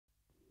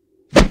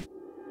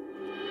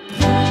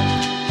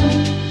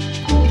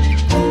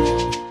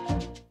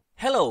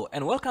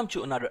Welcome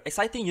to another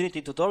exciting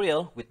Unity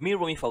tutorial with me,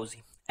 Romy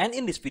Fauzi. And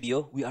in this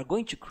video, we are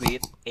going to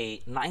create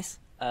a nice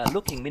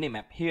looking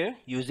minimap here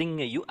using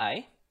a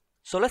UI.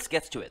 So let's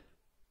get to it.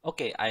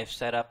 Okay, I've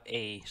set up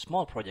a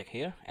small project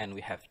here and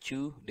we have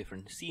two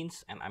different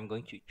scenes, and I'm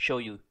going to show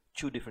you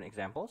two different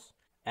examples.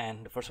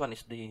 And the first one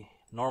is the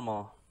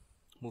normal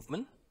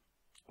movement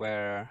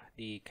where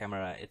the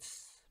camera is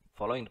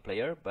following the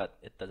player but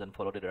it doesn't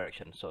follow the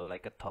direction, so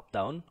like a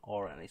top-down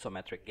or an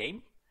isometric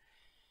game.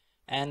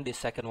 And the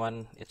second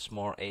one, it's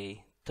more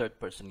a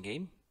third-person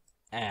game,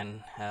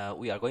 and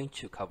we are going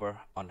to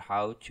cover on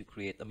how to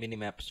create a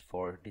minimaps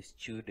for these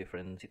two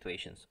different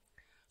situations.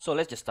 So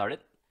let's just start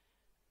it.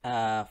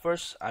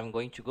 First, I'm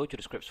going to go to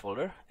the scripts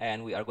folder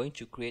and we are going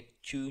to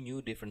create two new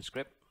different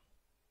scripts.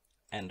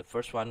 And the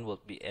first one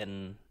will be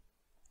an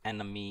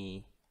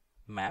enemy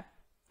map,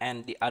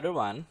 and the other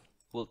one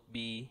will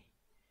be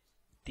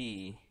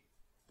the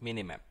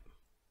minimap.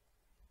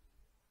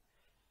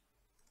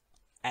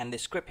 And the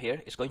script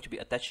here is going to be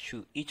attached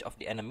to each of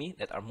the enemy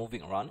that are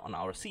moving around on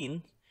our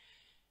scene.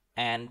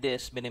 And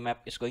this minimap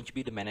is going to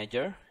be the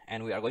manager,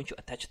 and we are going to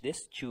attach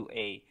this to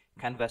a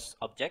canvas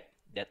object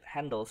that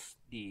handles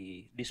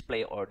the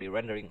display or the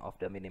rendering of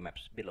the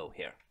minimaps below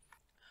here.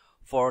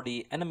 For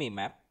the enemy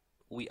map,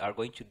 we are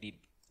going to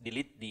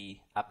delete the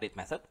update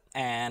method,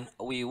 and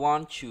we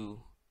want to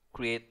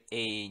create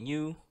a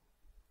new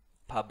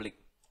public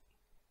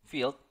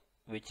field,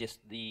 which is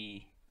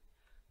the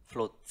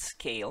float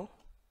scale.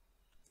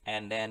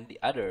 And then the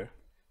other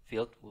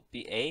field would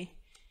be a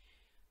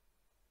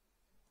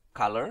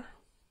color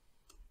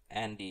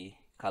and the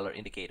color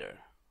indicator.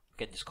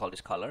 We can just call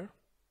this color,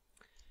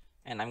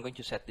 and I'm going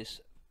to set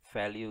this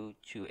value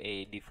to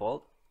a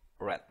default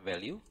red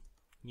value.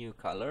 New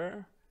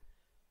color,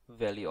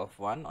 value of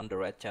 1 on the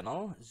red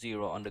channel,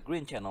 0 on the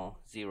green channel,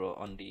 0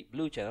 on the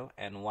blue channel,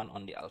 and 1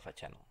 on the alpha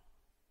channel.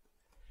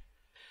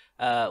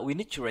 We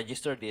need to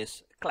register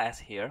this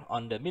class here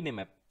on the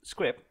minimap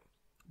script,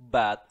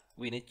 but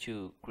we need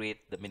to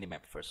create the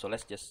minimap first. So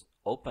let's just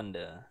open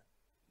the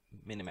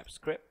minimap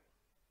script,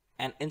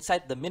 and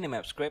inside the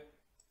minimap script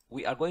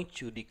we are going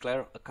to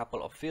declare a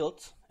couple of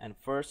fields. And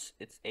first,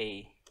 it's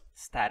a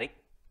static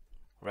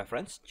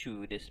reference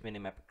to this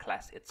minimap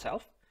class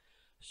itself,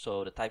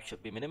 so the type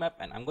should be minimap,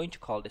 and I'm going to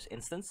call this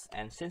instance.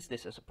 And since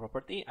this is a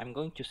property, I'm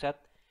going to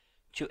set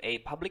to a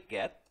public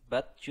get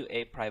but to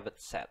a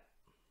private set.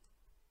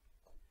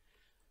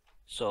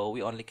 So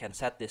we only can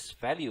set this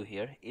value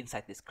here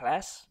inside this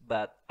class,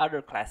 but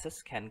other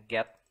classes can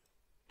get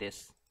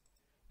this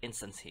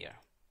instance here.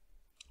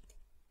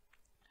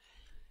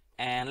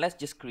 And let's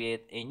just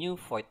create a new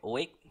void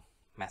awake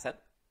method.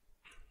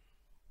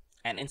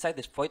 And inside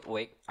this void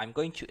awake, I'm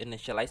going to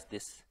initialize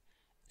this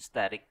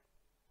static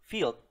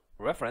field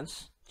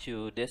reference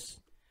to this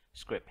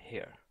script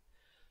here.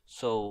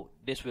 So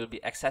this will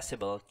be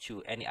accessible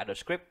to any other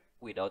script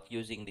without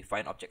using the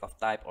find object of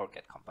type or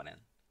get component.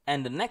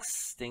 And the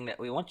next thing that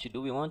we want to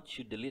do, we want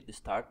to delete the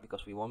start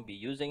because we won't be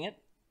using it.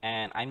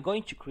 And I'm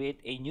going to create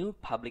a new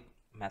public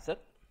method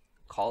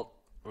called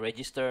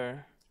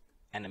register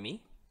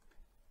enemy.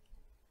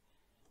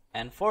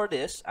 And for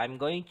this, I'm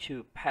going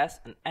to pass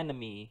an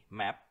enemy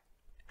map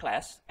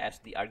class as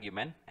the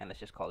argument, and let's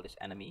just call this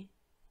enemy.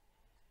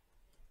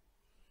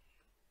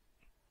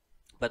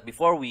 But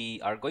before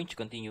we are going to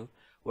continue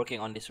working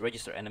on this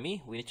register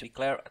enemy, we need to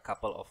declare a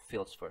couple of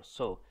fields first.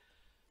 So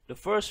the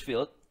first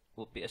field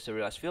will be a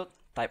serialized field,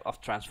 type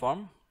of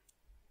transform,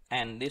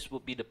 and this will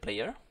be the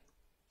player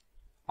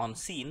on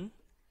scene.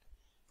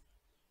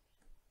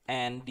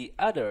 And the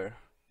other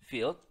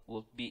field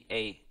will be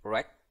a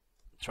rect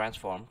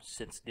transform,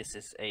 since this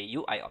is a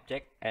UI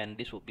object, and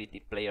this will be the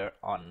player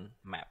on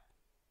map.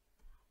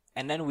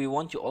 And then we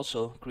want to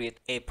also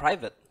create a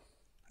private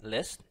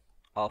list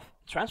of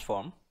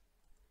transform,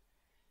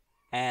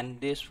 and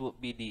this will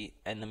be the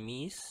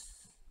enemies,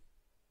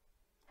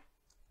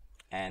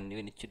 and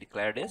we need to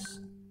declare this.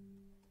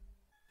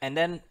 And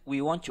then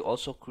we want to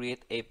also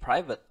create a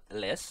private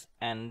list,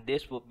 and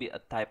this will be a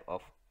type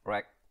of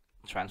rect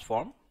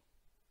transform,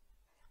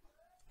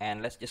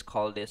 and let's just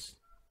call this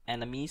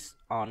enemies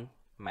on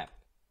map.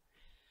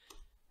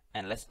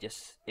 And let's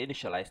just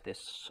initialize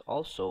this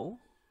also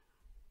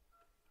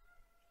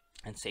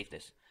and save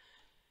this.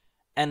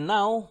 And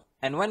now,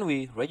 and when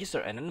we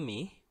register an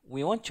enemy,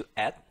 we want to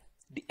add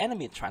the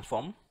enemy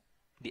transform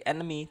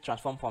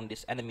from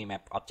this enemy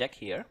map object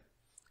here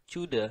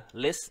to the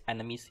list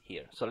enemies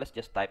here. So let's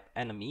just type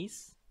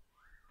enemies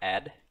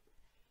add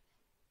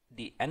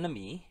the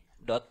enemy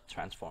dot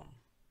transform,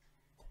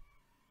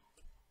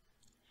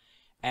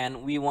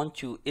 and we want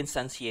to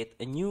instantiate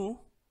a new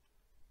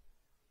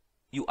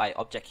UI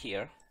object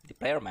here, the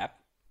player map.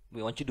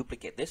 We want to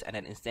duplicate this and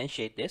then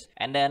instantiate this,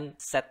 and then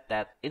set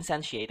that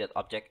instantiated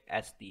object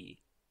as the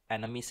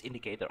enemies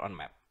indicator on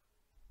map.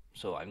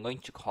 So I'm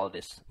going to call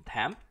this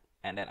temp,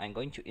 and then I'm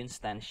going to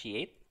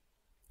instantiate,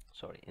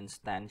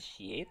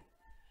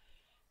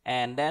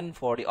 and then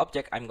for the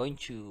object I'm going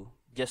to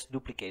just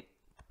duplicate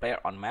the player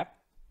on map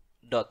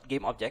dot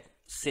game object.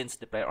 Since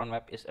the player on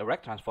map is a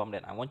rect transform,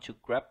 then I want to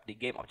grab the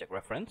game object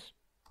reference,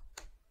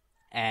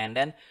 And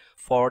then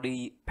for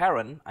the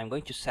parent, I'm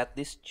going to set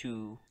this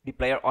to the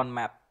player on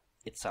map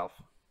itself.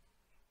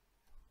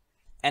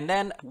 And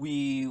then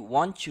we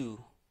want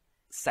to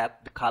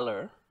set the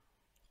color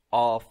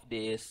of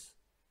this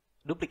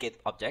duplicate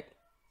object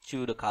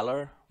to the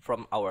color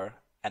from our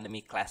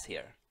enemy class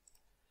here,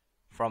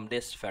 from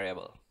this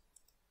variable.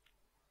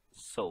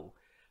 So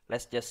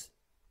let's just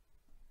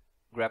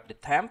grab the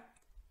temp,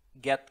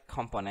 get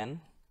component,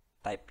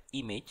 type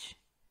image,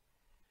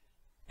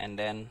 and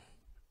then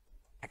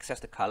access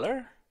the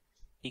color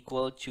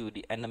equal to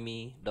the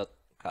enemy dot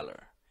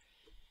color.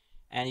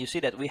 And you see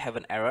that we have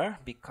an error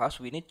because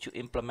we need to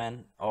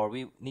implement, or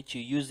we need to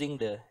using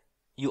the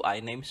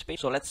UI namespace.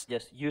 So let's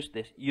just use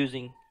this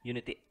using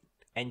Unity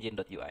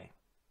engine.ui,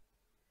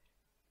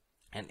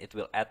 and it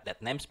will add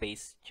that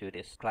namespace to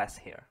this class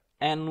here.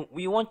 And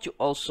we want to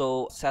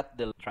also set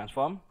the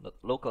transform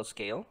local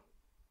scale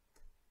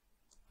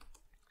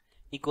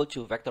equal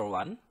to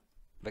vector1,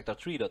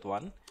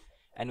 vector3.1,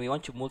 and we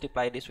want to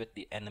multiply this with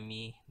the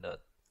enemy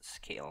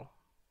scale.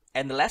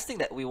 And the last thing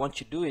that we want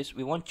to do is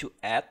we want to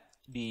add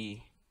the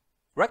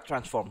rect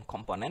transform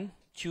component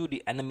to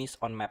the enemies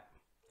on map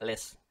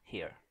list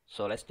here.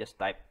 So let's just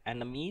type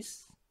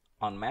enemies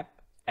on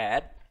map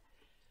add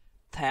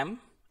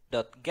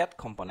temp.get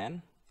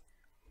component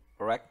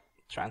rect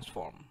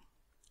transform,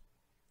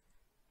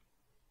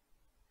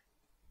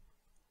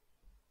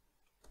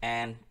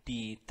 and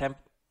the temp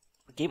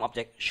game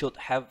object should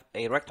have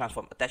a rect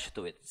transform attached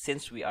to it,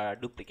 since we are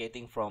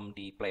duplicating from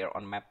the player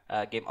on map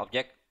game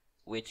object,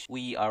 which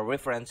we are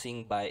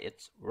referencing by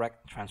its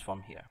rect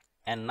transform here.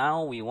 And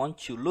now we want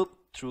to loop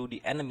through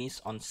the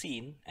enemies on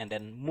scene and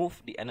then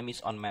move the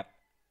enemies on map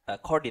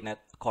coordinate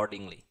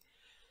accordingly.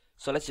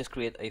 So let's just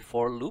create a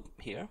for loop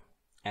here,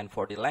 and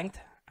for the length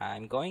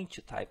I'm going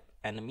to type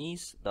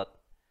enemies dot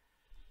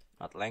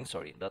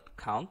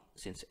count,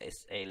 since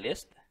it's a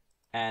list,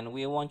 and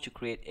we want to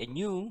create a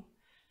new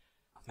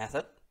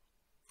method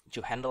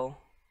to handle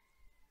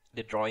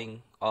the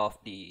drawing of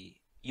the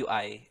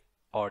UI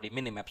or the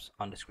minimaps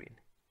on the screen.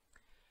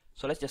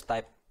 So let's just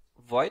type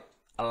void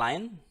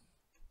align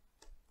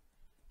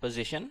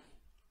position,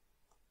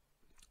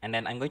 and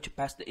then I'm going to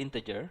pass the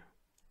integer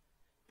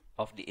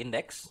of the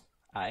index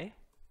I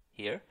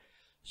here.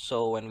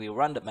 So when we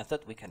run the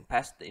method, we can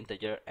pass the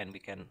integer and we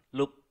can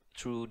loop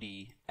through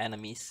the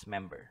enemy's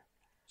member.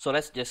 So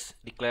let's just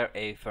declare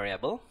a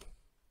variable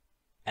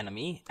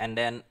enemy, and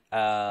then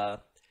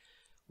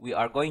we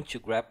are going to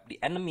grab the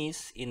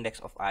enemy's index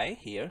of I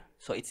here,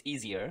 so it's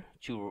easier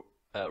to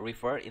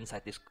refer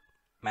inside this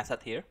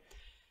method here.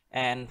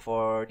 And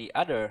for the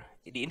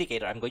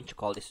indicator, I'm going to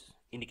call this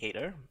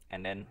indicator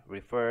and then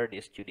refer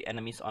this to the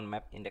enemies on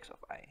map index of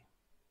I.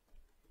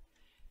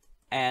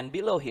 And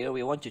below here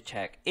we want to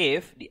check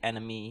if the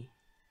enemy,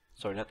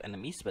 sorry, not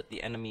enemies, but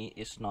the enemy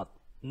is not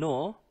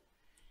null,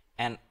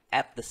 and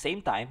at the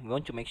same time we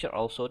want to make sure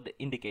also the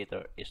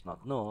indicator is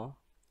not null.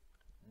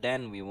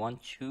 Then we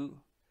want to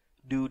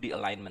do the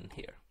alignment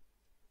here.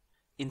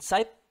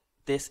 Inside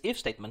this if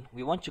statement,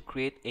 we want to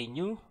create a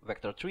new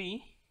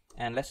vector3,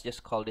 and let's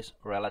just call this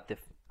relative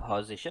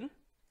position.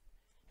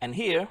 And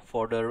here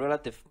for the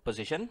relative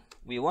position,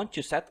 we want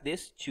to set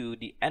this to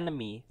the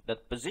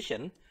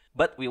enemy.position,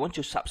 but we want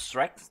to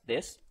subtract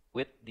this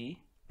with the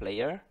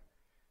player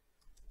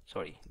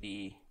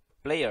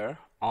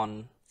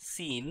on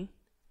scene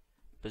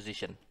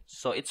position,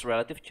 so it's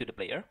relative to the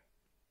player.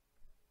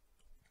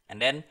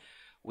 And then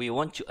we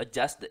want to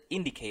adjust the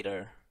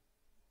indicator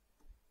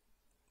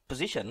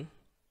position,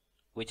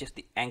 which is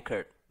the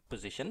anchored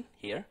position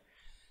here,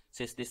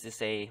 since this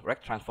is a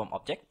rect transform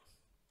object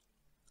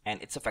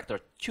and it's a vector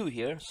 2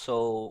 here.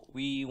 So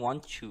we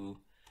want to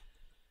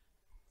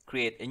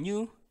create a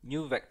new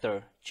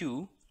vector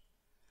 2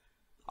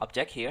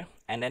 object here,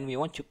 and then we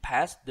want to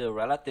pass the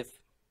relative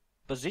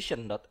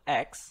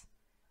position.x,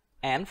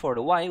 and for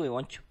the y we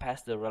want to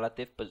pass the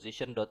relative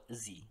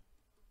position.z.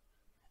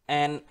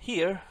 And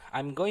here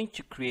I'm going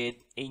to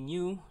create a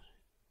new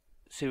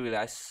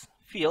serialized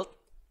field,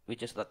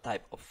 which is the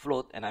type of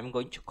float, and I'm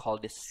going to call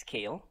this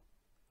scale.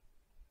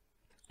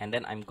 And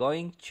then I'm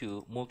going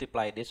to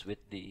multiply this with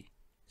the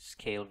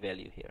scale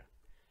value here.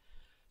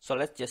 So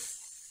let's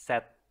just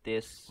set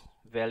this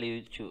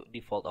value to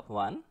default of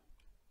 1.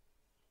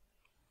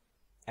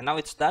 And now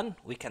it's done.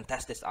 We can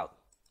test this out.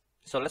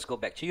 So let's go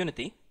back to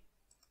Unity.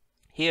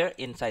 Here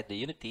inside the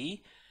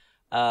Unity,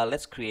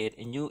 let's create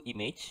a new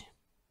image,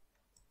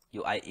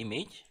 UI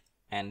image,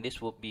 and this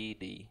will be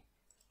the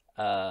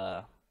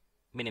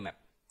minimap.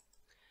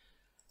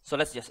 So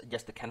let's just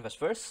adjust the canvas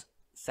first,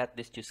 set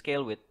this to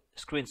scale with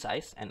screen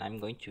size, and I'm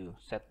going to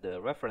set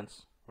the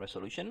reference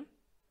resolution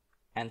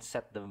and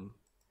set the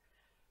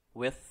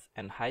width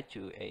and height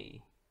to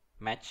a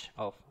match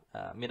of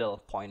middle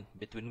point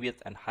between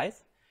width and height.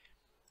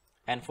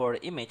 And for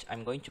the image,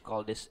 I'm going to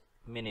call this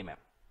minimap.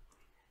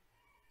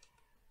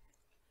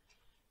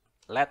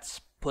 Let's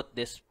put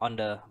this on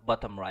the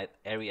bottom right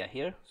area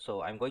here.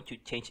 So I'm going to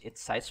change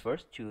its size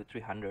first to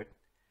 300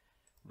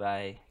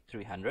 by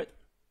 300,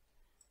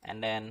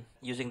 And then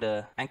using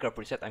the anchor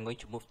preset, I'm going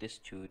to move this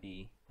to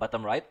the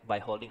bottom right by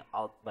holding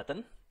Alt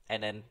button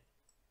and then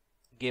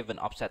give an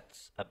offset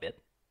a bit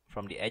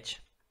from the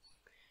edge.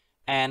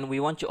 And we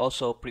want to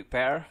also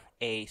prepare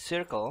a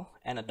circle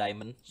and a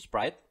diamond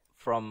sprite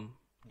from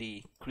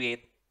the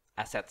create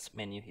assets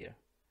menu here.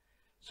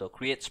 So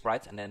create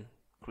sprites and then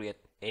create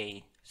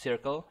a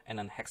circle and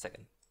then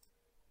hexagon.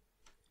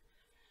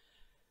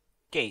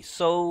 Okay,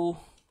 so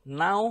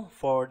now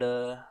for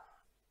the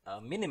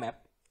minimap,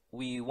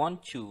 we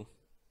want to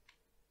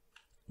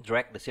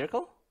drag the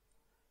circle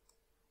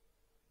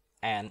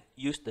and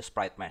use the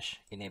sprite mesh,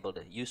 enable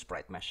the use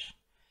sprite mesh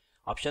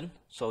option.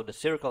 So the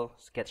circle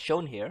gets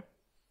shown here,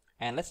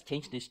 and let's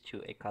change this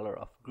to a color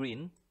of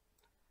green.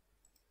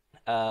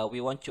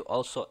 We want to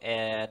also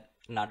add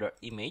another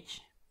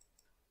image,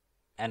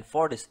 and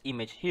for this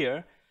image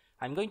here,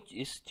 I'm going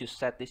to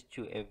set this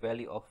to a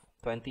value of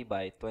 20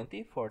 by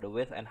 20 for the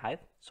width and height,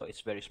 so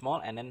it's very small.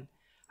 And then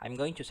I'm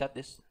going to set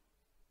this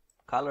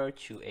color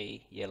to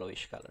a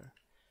yellowish color.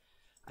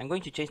 I'm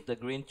going to change the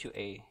green to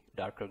a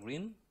darker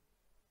green.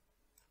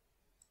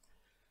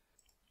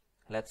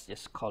 Let's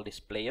just call this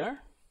player.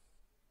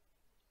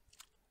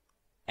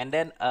 And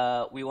then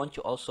we want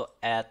to also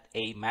add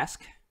a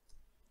mask,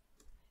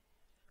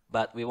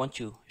 but we want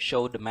to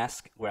show the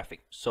mask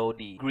graphic, so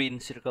the green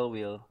circle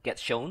will get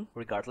shown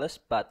regardless.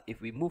 But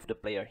if we move the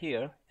player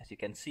here, as you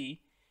can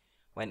see,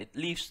 when it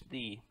leaves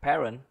the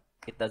parent,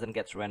 it doesn't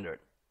get rendered,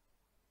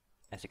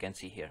 as you can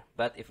see here.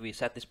 But if we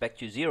set this back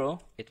to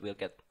 0, it will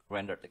get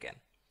rendered again.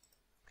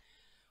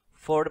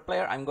 For the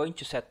player, I'm going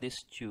to set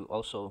this to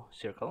also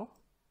circle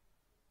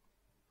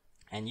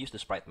and use the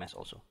sprite mesh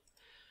also.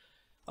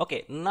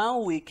 Okay, now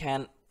we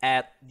can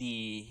add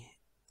the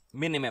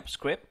minimap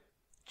script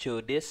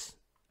to this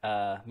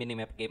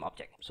minimap game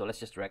object. So let's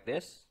just drag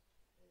this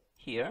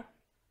here,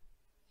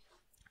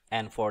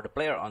 and for the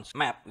player on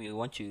map, we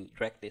want to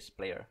drag this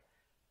player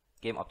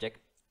game object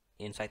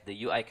inside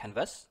the UI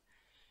canvas,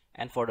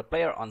 and for the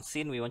player on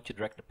scene, we want to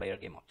drag the player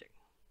game object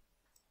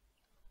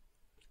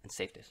and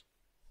save this.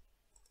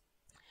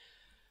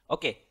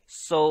 Okay,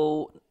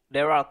 so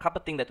there are a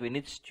couple things that we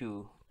need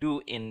to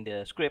do in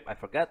the script. I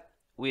forgot.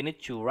 We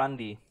need to run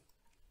the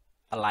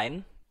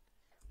align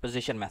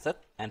position method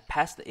and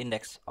pass the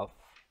index of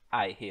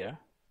I here.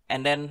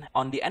 And then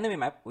on the enemy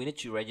map, we need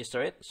to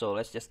register it. So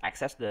let's just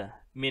access the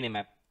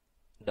minimap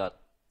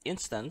dot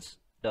instance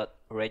dot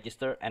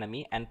register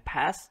enemy and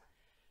pass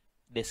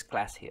this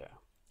class here.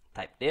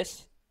 Type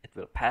this, it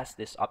will pass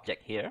this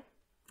object here,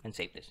 and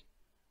save this.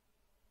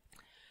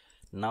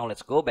 Now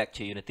let's go back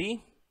to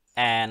Unity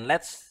and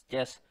let's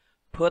just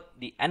put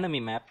the enemy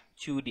map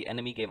to the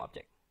enemy game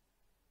object.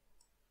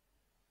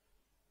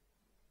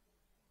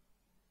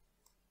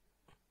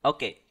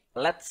 Okay,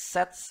 let's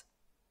set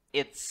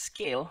its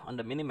scale on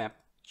the minimap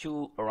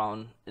to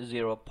around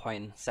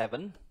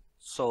 0.7,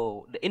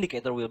 so the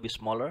indicator will be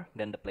smaller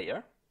than the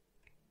player,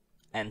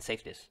 and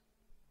save this.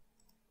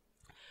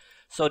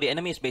 So the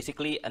enemy is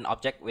basically an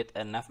object with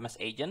a navmesh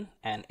agent,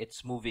 and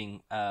it's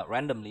moving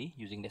randomly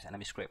using this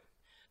enemy script.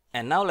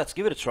 And now let's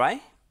give it a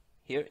try.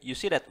 Here you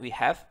see that we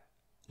have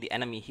the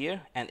enemy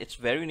here, and it's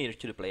very near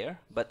to the player,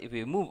 but if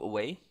we move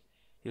away,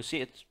 you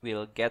see it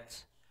will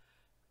get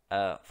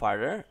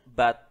farther,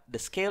 but the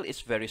scale is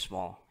very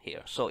small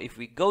here. So if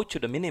we go to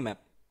the minimap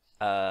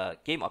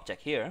game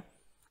object here,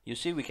 you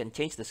see we can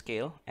change the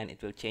scale, and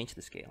it will change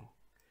the scale.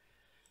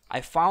 I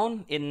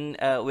found in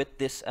with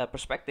this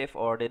perspective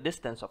or the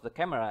distance of the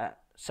camera,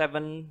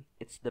 7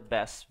 it's the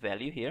best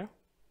value here,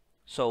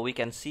 so we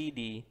can see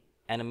the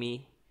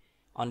enemy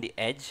on the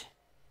edge,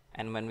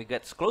 and when we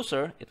get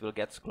closer, it will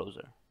get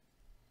closer.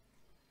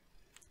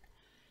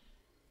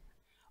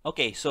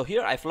 Okay, so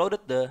here I've loaded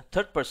the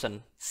third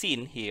person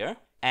scene here,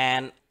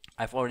 and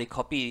I've already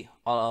copied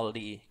all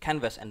the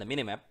canvas and the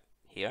minimap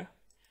here,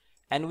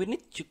 and we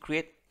need to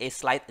create a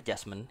slight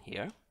adjustment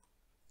here.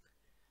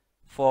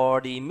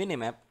 For the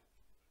minimap,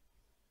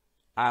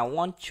 I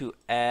want to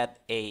add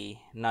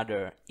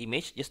another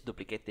image. Just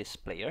duplicate this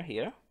player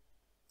here,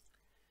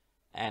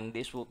 and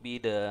this will be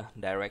the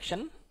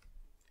direction.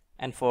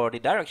 And for the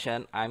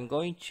direction, I'm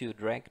going to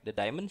drag the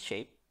diamond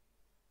shape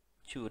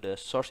to the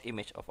source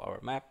image of our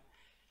map.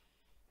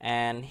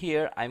 And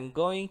here I'm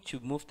going to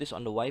move this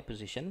on the Y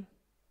position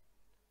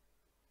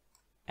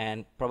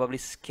and probably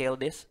scale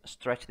this,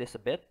 stretch this a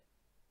bit,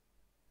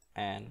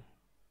 and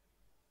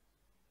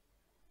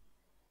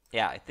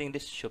yeah, I think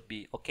this should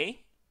be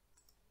okay.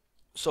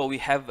 So we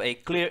have a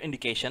clear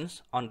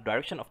indications on the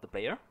direction of the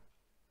player.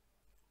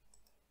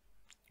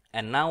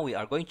 And now we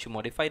are going to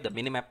modify the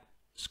minimap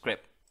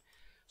script.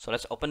 So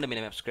let's open the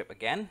minimap script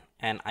again,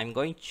 and I'm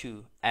going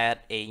to add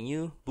a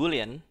new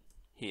boolean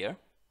here,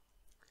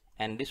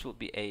 and this will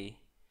be a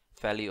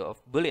value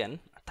of boolean,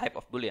 a type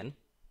of boolean,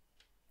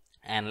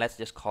 and let's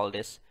just call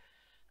this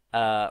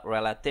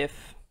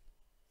relative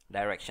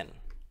direction.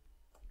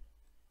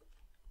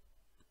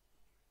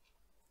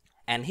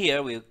 And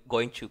here we're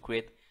going to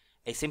create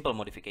a simple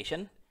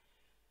modification.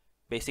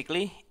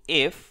 Basically,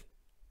 if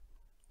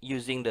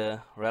using the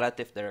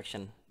relative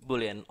direction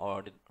boolean,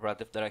 or the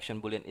relative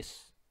direction boolean is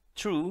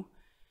true,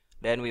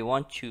 then we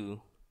want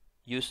to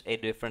use a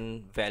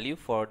different value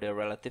for the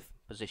relative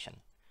position.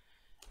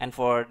 And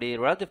for the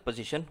relative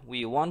position,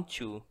 we want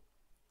to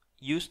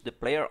use the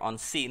player on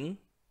scene,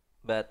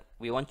 but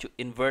we want to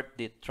invert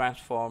the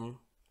transform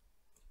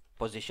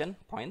position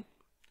point.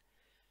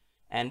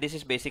 And this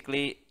is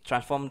basically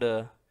transform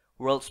the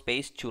world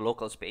space to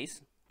local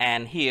space.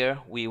 And here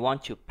we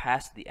want to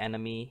pass the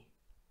enemy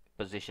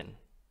position.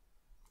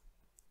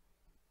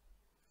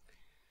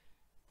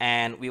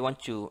 And we want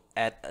to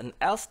add an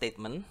else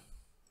statement,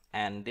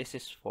 and this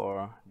is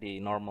for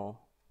the normal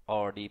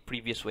or the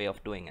previous way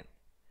of doing it.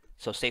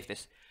 So save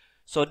this.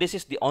 So this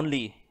is the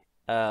only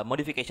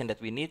modification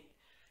that we need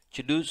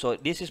to do. So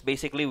this is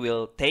basically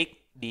will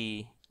take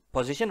the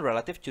position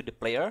relative to the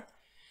player,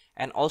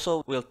 and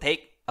also will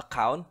take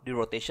account the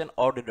rotation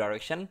or the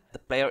direction the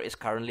player is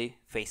currently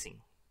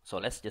facing. So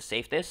let's just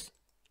save this,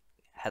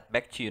 head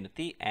back to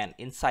Unity, and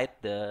inside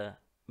the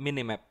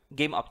Minimap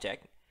game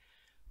object,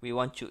 we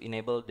want to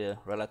enable the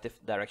relative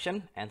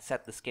direction and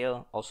set the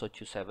scale also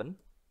to 7,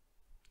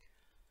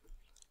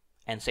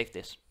 and save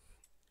this.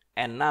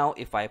 And now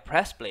if I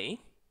press play,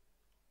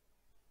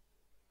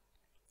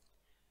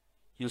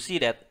 you see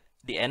that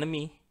the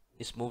enemy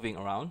is moving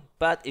around,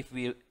 but if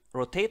we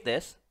rotate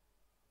this,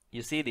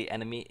 you see the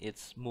enemy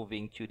is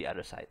moving to the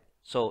other side.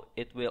 So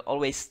it will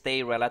always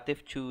stay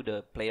relative to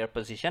the player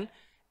position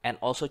and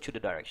also to the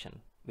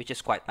direction, which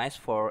is quite nice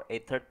for a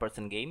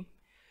third-person game.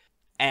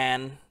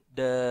 And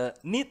the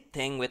neat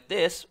thing with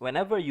this,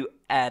 whenever you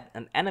add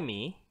an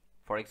enemy,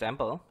 for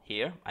example,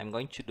 here I'm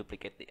going to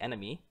duplicate the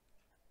enemy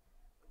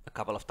a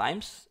couple of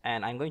times,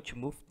 and I'm going to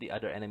move the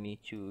other enemy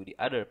to the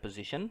other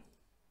position.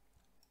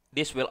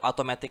 This will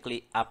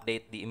automatically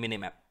update the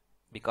minimap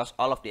because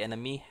all of the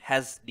enemy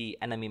has the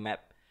enemy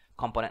map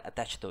component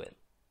attached to it,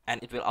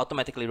 and it will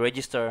automatically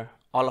register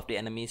all of the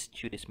enemies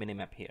to this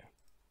minimap here.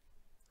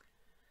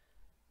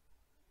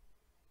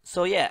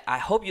 So yeah, I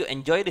hope you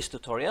enjoyed this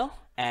tutorial,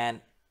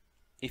 and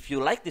if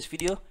you like this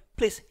video,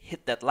 please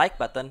hit that like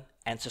button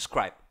and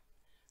subscribe.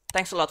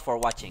 Thanks a lot for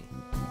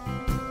watching.